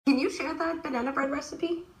share that banana bread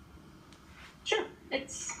recipe? Sure.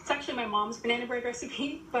 It's actually my mom's banana bread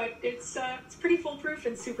recipe, but it's pretty foolproof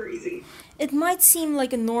and super easy. It might seem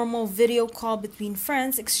like a normal video call between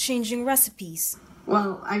friends exchanging recipes.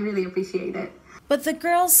 Well, I really appreciate it. But the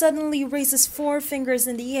girl suddenly raises 4 fingers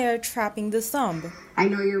in the air, trapping the thumb. I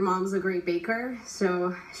know your mom's a great baker,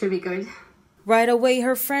 so should be good. Right away,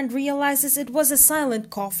 her friend realizes it was a silent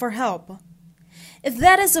call for help. If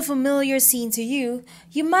that is a familiar scene to you,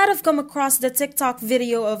 you might have come across the TikTok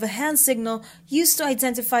video of a hand signal used to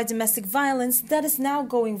identify domestic violence that is now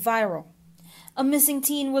going viral. A missing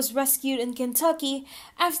teen was rescued in Kentucky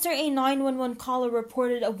after a 911 caller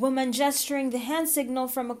reported a woman gesturing the hand signal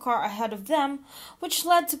from a car ahead of them, which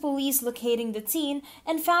led to police locating the teen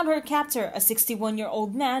and found her captor, a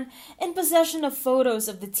 61-year-old man, in possession of photos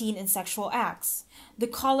of the teen in sexual acts. The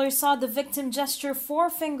caller saw the victim gesture 4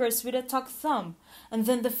 fingers with a tucked thumb, and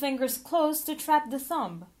then the fingers closed to trap the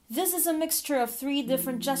thumb. This is a mixture of 3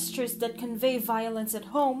 different gestures that convey violence at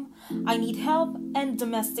home, I need help, and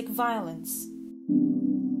domestic violence.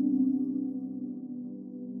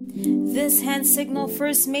 This hand signal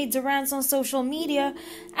first made the rounds on social media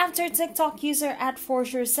after TikTok user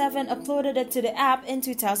 @4sure7 uploaded it to the app in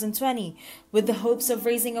 2020, with the hopes of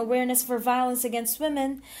raising awareness for violence against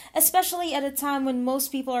women, especially at a time when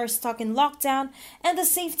most people are stuck in lockdown and the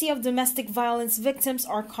safety of domestic violence victims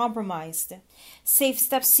are compromised. Safe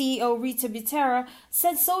Steps CEO Rita Butera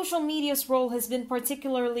said social media's role has been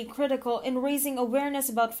particularly critical in raising awareness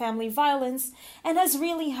about family violence and has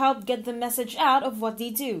really helped get the message out of what they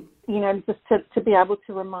do. You know, just to be able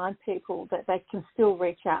to remind people that they can still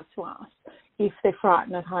reach out to us if they're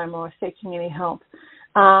frightened at home or seeking any help.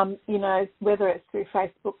 You know, whether it's through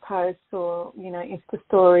Facebook posts or, you know, Insta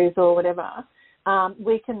stories or whatever,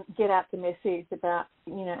 we can get out the message about,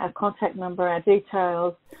 you know, our contact number, our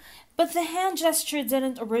details. But the hand gesture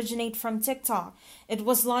didn't originate from TikTok. It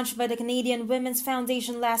was launched by the Canadian Women's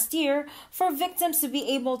Foundation last year for victims to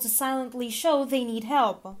be able to silently show they need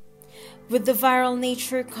help. With the viral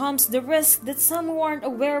nature comes the risk that some who aren't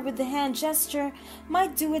aware with the hand gesture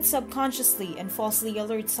might do it subconsciously and falsely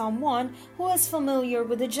alert someone who is familiar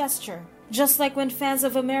with the gesture. Just like when fans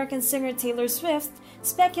of American singer Taylor Swift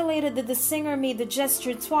speculated that the singer made the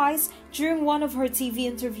gesture twice during one of her TV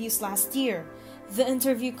interviews last year. The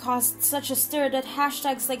interview caused such a stir that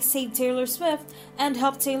hashtags like Save Taylor Swift and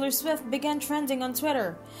Help Taylor Swift began trending on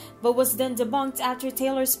Twitter, but was then debunked after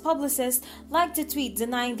Taylor's publicist liked a tweet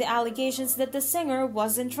denying the allegations that the singer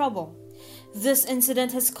was in trouble. This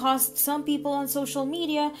incident has caused some people on social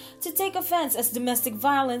media to take offense, as domestic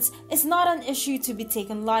violence is not an issue to be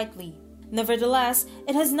taken lightly. Nevertheless,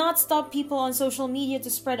 it has not stopped people on social media to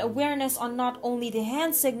spread awareness on not only the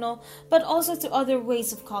hand signal, but also to other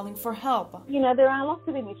ways of calling for help. You know, there are lots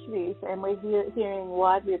of initiatives, and we're hearing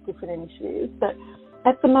widely of different initiatives, but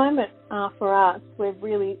at the moment, for us, we're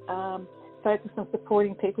really focused on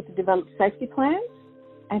supporting people to develop safety plans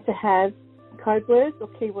and to have code words or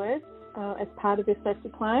keywords as part of their safety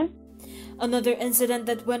plan. Another incident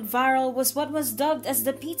that went viral was what was dubbed as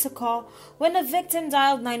the pizza call, when a victim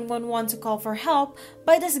dialed 911 to call for help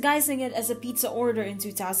by disguising it as a pizza order in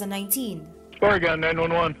 2019. Oregon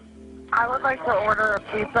 911. I would like to order a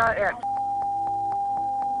pizza at...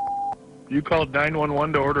 You called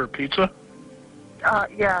 911 to order a pizza?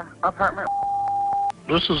 Yeah, apartment.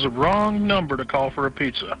 This is the wrong number to call for a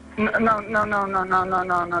pizza. No,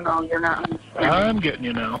 you're not. I'm getting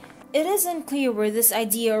you now. It is unclear where this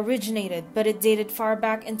idea originated, but it dated far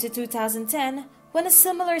back into 2010, when a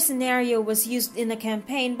similar scenario was used in a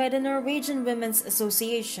campaign by the Norwegian Women's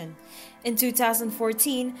Association. In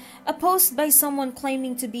 2014, a post by someone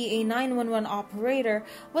claiming to be a 911 operator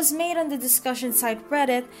was made on the discussion site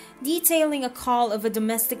Reddit, detailing a call of a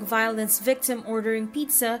domestic violence victim ordering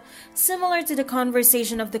pizza, similar to the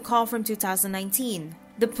conversation of the call from 2019.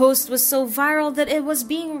 The post was so viral that it was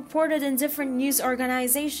being reported in different news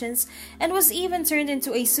organizations and was even turned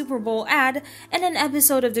into a Super Bowl ad and an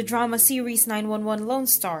episode of the drama series 911 Lone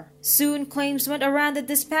Star. Soon, claims went around that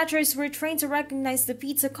dispatchers were trained to recognize the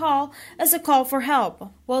pizza call as a call for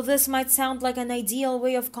help. While this might sound like an ideal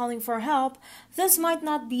way of calling for help, this might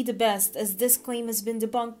not be the best, as this claim has been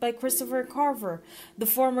debunked by Christopher Carver, the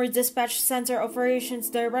former Dispatch Center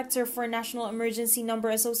Operations Director for National Emergency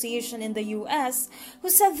Number Association in the U.S.,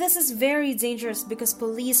 who said this is very dangerous because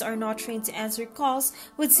police are not trained to answer calls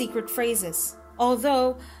with secret phrases.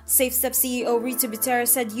 Although, Safe Step CEO Rita Butera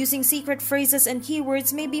said using secret phrases and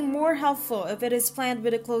keywords may be more helpful if it is planned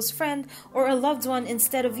with a close friend or a loved one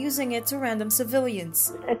instead of using it to random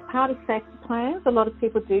civilians. As part of safety plans, a lot of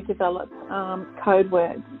people do develop code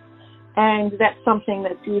words And that's something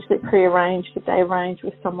that's usually prearranged, that they arrange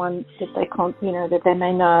with someone that that they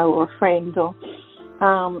may know, or a friend, or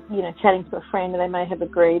chatting to a friend, and they may have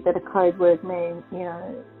agreed that a code word means,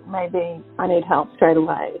 maybe I need help straight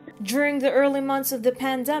away. During the early months of the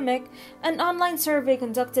pandemic, an online survey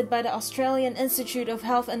conducted by the Australian Institute of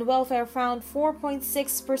Health and Welfare found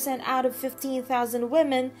 4.6% out of 15,000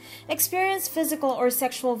 women experienced physical or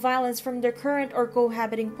sexual violence from their current or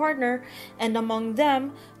cohabiting partner, and among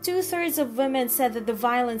them, 2/3 of women said that the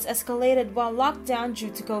violence escalated while locked down due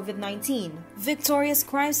to COVID-19. Victoria's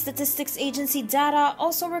Crime Statistics Agency data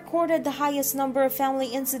also recorded the highest number of family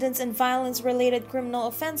incidents and violence-related criminal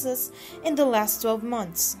offenses in the last 12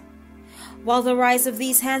 months. While the rise of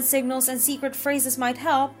these hand signals and secret phrases might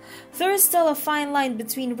help, there is still a fine line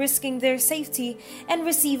between risking their safety and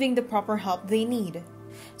receiving the proper help they need.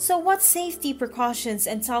 So what safety precautions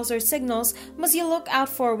and tells or signals must you look out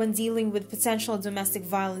for when dealing with potential domestic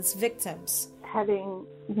violence victims? Having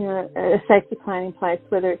a safety plan in place,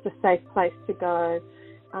 whether it's a safe place to go,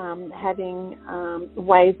 having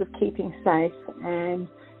ways of keeping safe,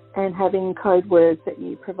 and having code words that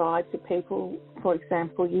you provide to people. For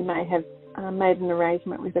example, you may have made an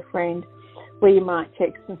arrangement with a friend where you might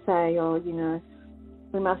text and say,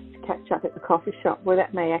 we must catch up at the coffee shop, where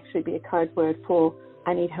that may actually be a code word for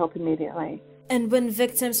I need help immediately. And when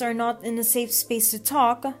victims are not in a safe space to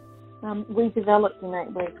talk, we developed in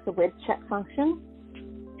 8 weeks a web chat function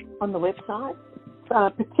on the website,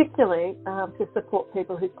 particularly to support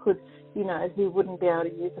people who who wouldn't be able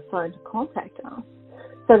to use the phone to contact us,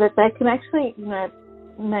 so that they can actually,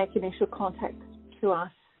 make initial contact to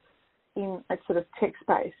us in a sort of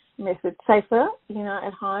text-based method. Safer,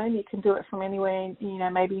 at home, you can do it from anywhere,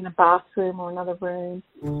 maybe in a bathroom or another room.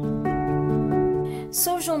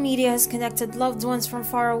 Social media has connected loved ones from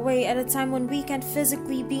far away at a time when we can't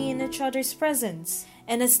physically be in each other's presence.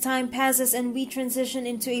 And as time passes and we transition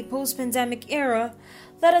into a post-pandemic era,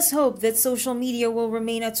 let us hope that social media will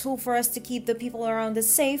remain a tool for us to keep the people around us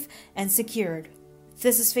safe and secured.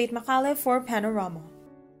 This is Faith Macale for Panorama.